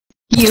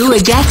You are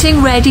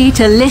getting ready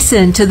to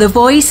listen to the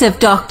voice of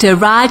Dr.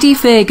 Rhadi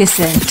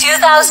Ferguson,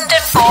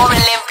 2004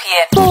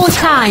 Olympian,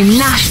 four-time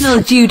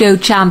national judo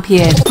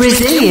champion,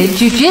 Brazilian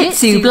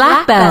Jiu-Jitsu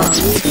black belt,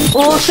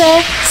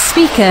 author,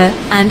 speaker,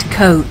 and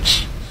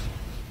coach.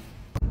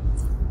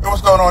 Hey,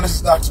 what's going on? This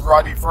is Dr.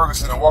 Rhadi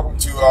Ferguson, and welcome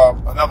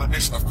to another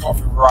edition of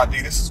Coffee With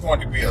Rhadi. This is going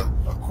to be a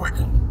quick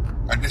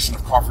edition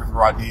of Coffee With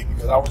Rhadi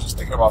because I was just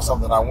thinking about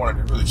something I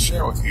wanted to really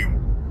share with you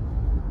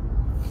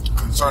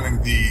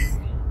concerning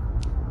the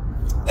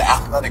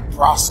athletic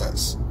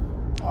process.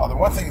 The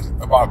one thing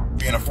about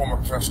being a former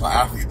professional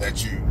athlete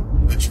that you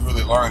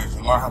really learn is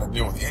you learn how to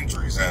deal with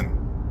injuries. And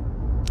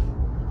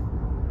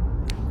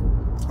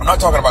I'm not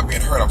talking about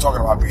being hurt, I'm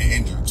talking about being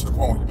injured to the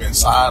point where you've been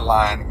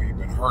sidelined, where you've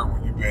been hurt,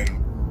 where you've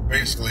been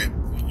basically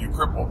you're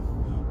crippled.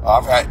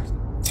 I've had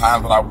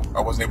times when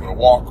I wasn't able to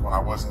walk, when I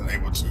wasn't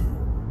able to,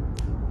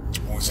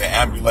 when we say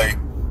ambulate.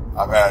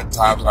 I've had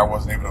times when I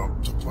wasn't able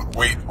to put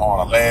weight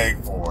on a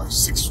leg for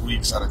 6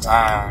 weeks at a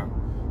time,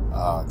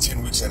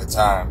 10 weeks at a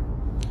time.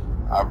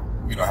 I've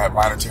had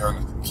minor tear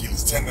in the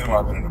Achilles tendon when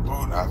I've been in the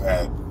boot. I've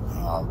had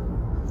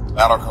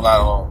lateral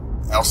collateral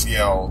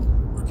LCL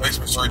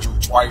replacement surgery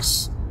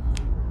twice.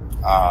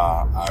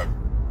 I've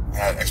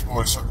had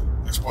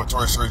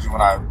exploratory surgery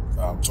when I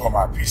tore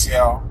my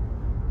PCL.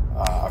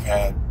 I've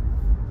had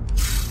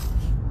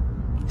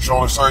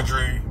shoulder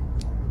surgery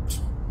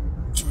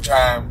two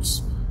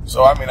times.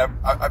 So, I mean,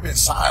 I've been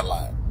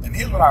sidelined. And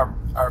here's what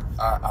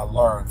I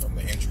learned from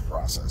the injury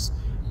process.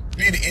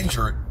 Being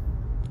injured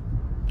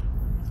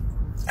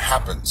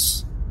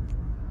happens.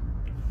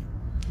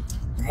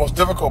 The most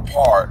difficult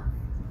part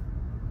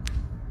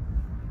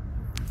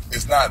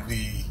is not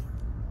the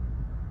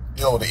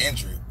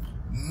injury,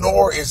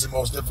 nor is the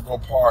most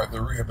difficult part the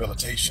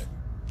rehabilitation.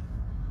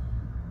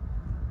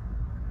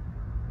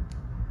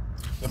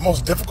 The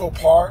most difficult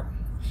part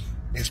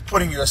is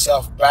putting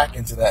yourself back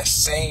into that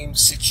same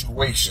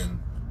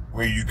situation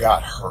where you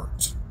got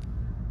hurt.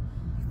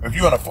 If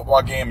you're in a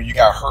football game and you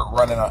got hurt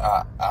running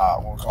what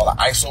we call an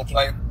ISO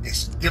play,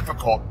 it's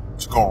difficult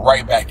to go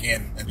right back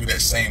in and do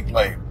that same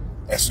play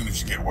as soon as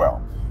you get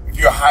well. If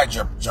you're a high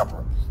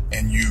jumper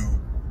and you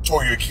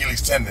tore your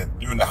Achilles tendon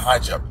during the high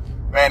jump,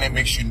 man, it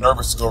makes you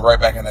nervous to go right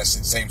back in that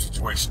same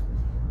situation.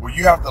 What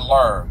you have to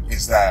learn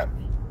is that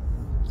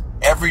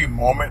every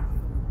moment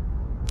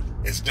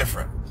is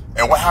different.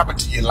 And what happened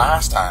to you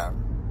last time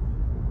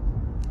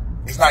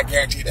is not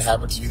guaranteed to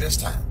happen to you this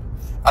time.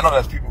 I know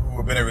there's people who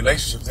have been in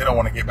relationships, they don't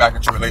want to get back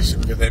into a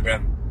relationship because they've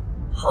been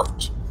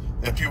hurt.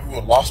 There are people who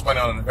have lost money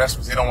on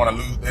investments, they don't want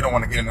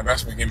to get an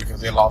investment again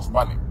because they lost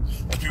money.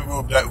 There's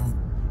people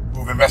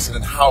who've invested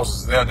in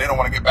houses, they don't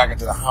want to get back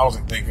into the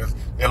housing thing because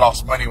they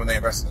lost money when they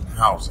invested in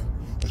housing.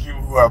 There's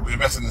people who have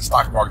invested in the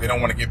stock market, they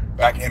don't want to get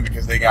back in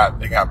because they got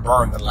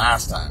burned the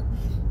last time.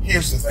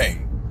 Here's the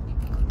thing.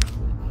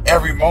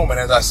 Every moment,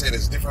 as I said,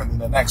 is different than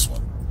the next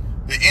one.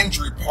 The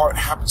injury part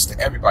happens to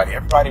everybody.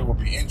 Everybody will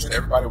be injured.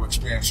 Everybody will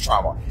experience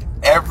trauma.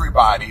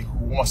 Everybody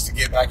who wants to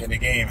get back in the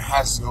game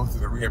has to go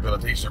through the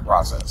rehabilitation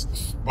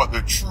process. But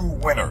the true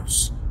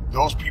winners,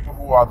 those people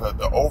who are the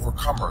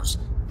overcomers,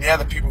 they're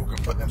the people who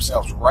can put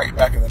themselves right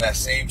back into that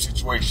same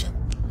situation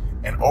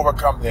and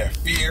overcome their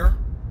fear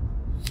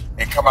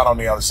and come out on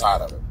the other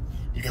side of it.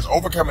 Because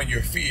overcoming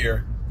your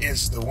fear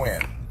is the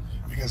win.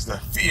 Because the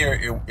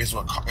fear is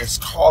what is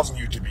causing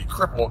you to be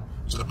crippled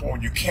to the point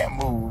where you can't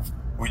move,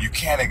 where you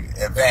can't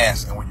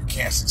advance, and where you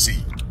can't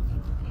succeed.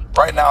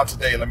 Right now,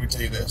 today, let me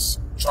tell you this.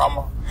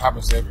 Trauma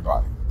happens to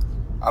everybody.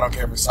 I don't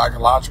care if it's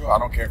psychological. I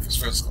don't care if it's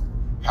physical.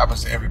 It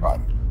happens to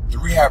everybody. The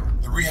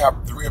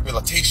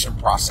rehabilitation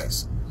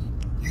process,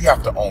 you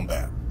have to own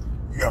that.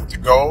 You have to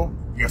go.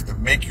 You have to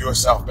make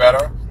yourself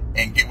better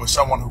and get with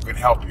someone who can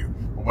help you.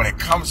 But when it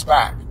comes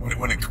back,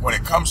 when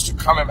it comes to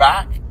coming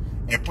back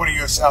and putting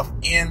yourself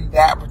in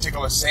that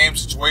particular same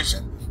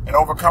situation and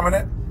overcoming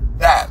it,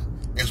 that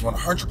is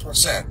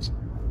 100%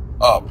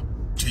 up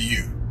to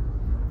you.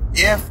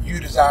 If you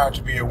desire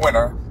to be a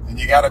winner, then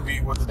you got to be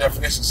what the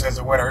definition says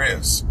a winner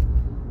is.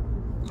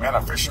 Man,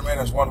 a fisherman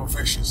is one who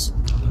fishes.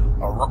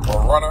 A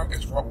runner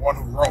is one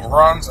who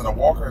runs, and a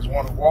walker is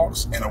one who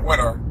walks, and a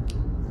winner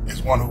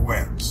is one who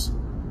wins.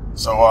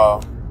 So,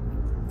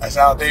 as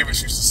Al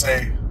Davis used to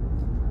say,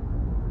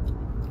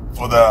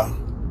 for the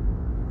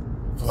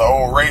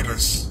old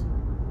Raiders,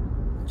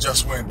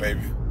 just win,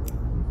 baby.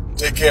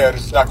 Take care.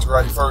 This is Dr.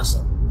 Rhadi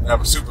Ferguson, and have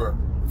a super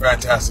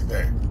fantastic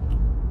day.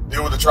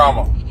 Deal with the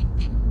trauma.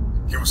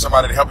 Get with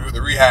somebody to help you with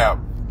the rehab,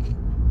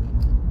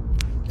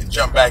 and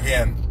jump back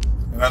in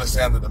and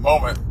understand that the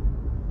moment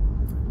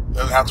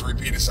doesn't have to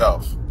repeat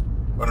itself.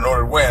 But in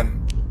order to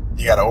win,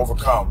 you got to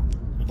overcome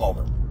the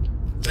moment.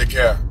 Take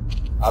care.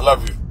 I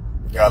love you.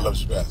 God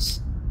loves you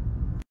best.